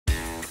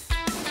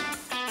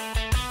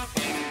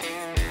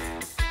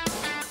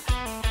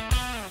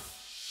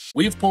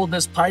We've pulled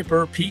this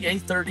Piper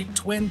PA-30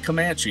 twin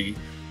Comanche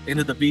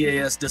into the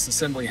BAS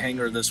disassembly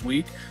hangar this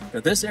week. Now,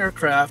 this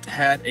aircraft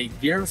had a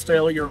gear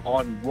failure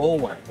on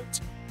roll-out,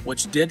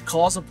 which did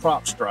cause a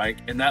prop strike,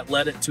 and that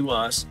led it to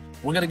us.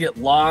 We're going to get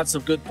lots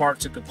of good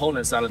parts and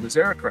components out of this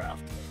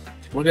aircraft.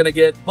 We're going to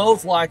get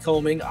both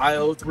Lycoming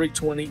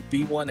IO320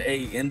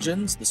 B1A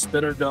engines, the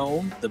spinner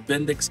dome, the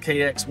Bendix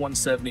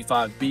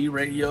KX175B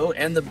radio,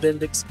 and the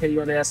Bendix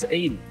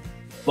KNS80.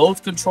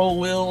 Both control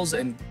wheels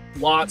and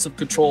lots of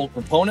control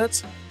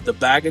components, the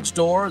baggage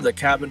door, the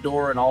cabin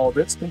door, and all of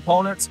its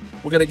components.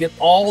 We're going to get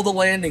all the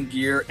landing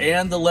gear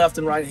and the left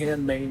and right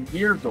hand main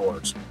gear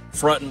doors.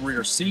 Front and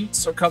rear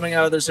seats are coming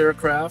out of this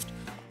aircraft.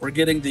 We're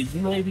getting the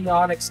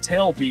U-Avionics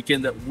tail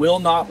beacon that will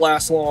not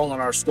last long on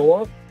our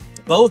store.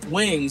 Both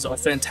wings are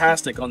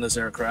fantastic on this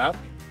aircraft.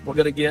 We're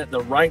going to get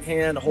the right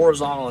hand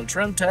horizontal and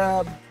trim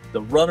tab,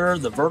 the rudder,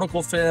 the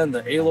vertical fin,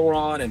 the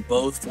aileron, and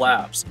both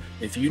flaps.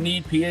 If you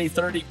need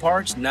PA-30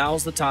 parts,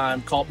 now's the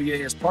time. Call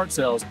BAS Part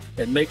Sales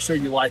and make sure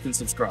you like and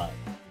subscribe.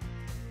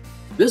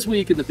 This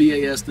week in the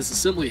BAS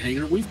disassembly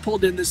hangar, we've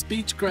pulled in this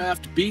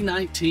Beechcraft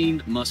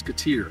B19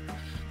 Musketeer.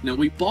 Now,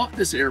 we bought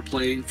this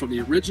airplane from the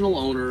original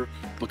owner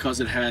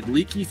because it had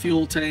leaky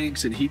fuel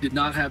tanks and he did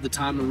not have the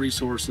time and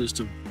resources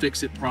to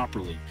fix it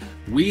properly.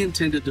 We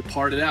intended to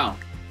part it out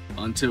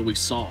until we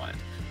saw it.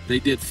 They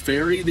did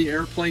ferry the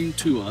airplane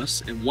to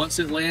us, and once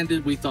it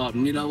landed, we thought,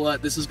 you know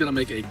what, this is going to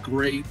make a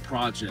great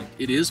project.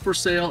 It is for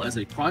sale as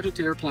a project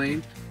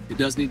airplane. It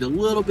does need a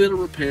little bit of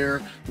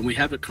repair, and we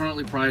have it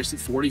currently priced at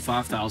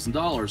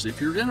 $45,000.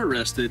 If you're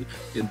interested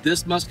in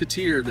this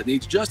Musketeer that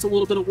needs just a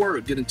little bit of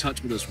work, get in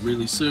touch with us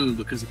really soon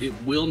because it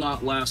will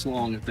not last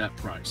long at that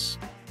price.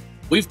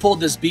 We've pulled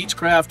this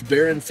Beechcraft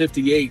Baron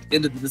 58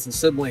 into the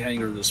disassembly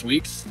hangar this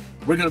week.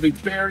 We're going to be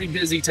very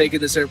busy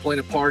taking this airplane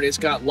apart. It's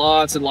got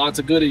lots and lots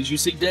of goodies. You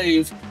see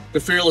Dave, the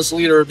fearless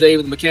leader of Dave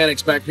and the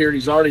Mechanics back here.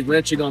 He's already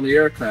wrenching on the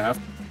aircraft.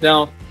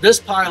 Now,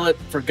 this pilot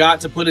forgot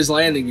to put his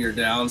landing gear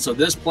down, so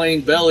this plane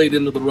bellied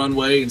into the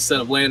runway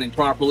instead of landing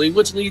properly,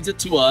 which leads it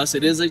to us.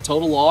 It is a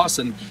total loss,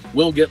 and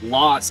we'll get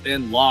lots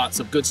and lots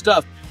of good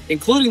stuff,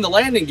 including the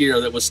landing gear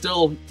that was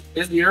still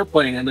in the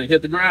airplane and they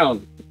hit the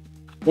ground.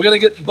 We're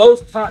going to get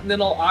both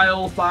Continental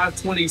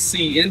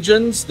IO520C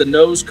engines, the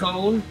nose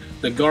cone,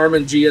 the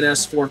Garmin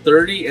GNS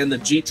 430, and the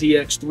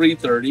GTX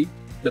 330.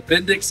 The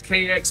Bendix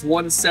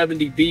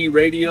KX170B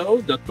radio,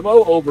 the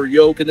throw-over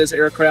yoke in this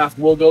aircraft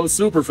will go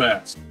super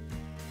fast.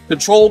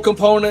 Control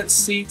components,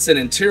 seats, and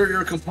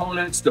interior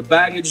components, the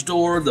baggage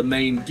door, the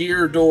main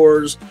gear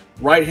doors,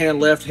 right-hand,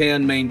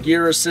 left-hand main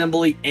gear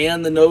assembly,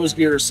 and the nose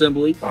gear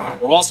assembly.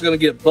 We're also going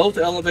to get both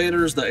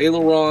elevators, the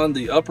aileron,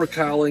 the upper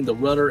cowling, the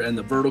rudder, and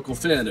the vertical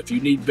fin. If you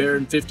need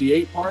Baron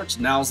 58 parts,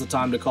 now's the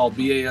time to call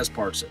BAS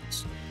Part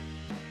Sales.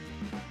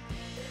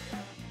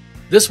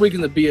 This week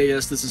in the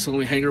BAS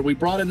disassembly hangar, we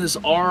brought in this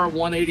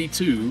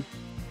R182,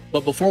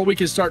 but before we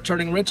could start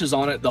turning wrenches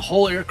on it, the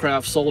whole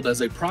aircraft sold as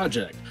a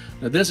project.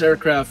 Now, this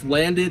aircraft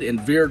landed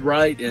and veered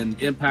right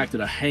and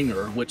impacted a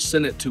hangar, which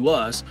sent it to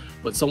us,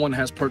 but someone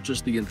has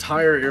purchased the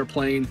entire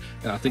airplane,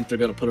 and I think they're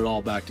going to put it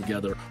all back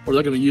together, or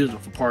they're going to use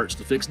it for parts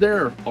to fix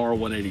their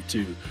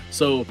R182.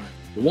 So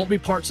there won't be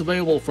parts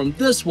available from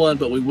this one,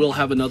 but we will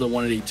have another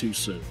 182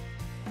 soon.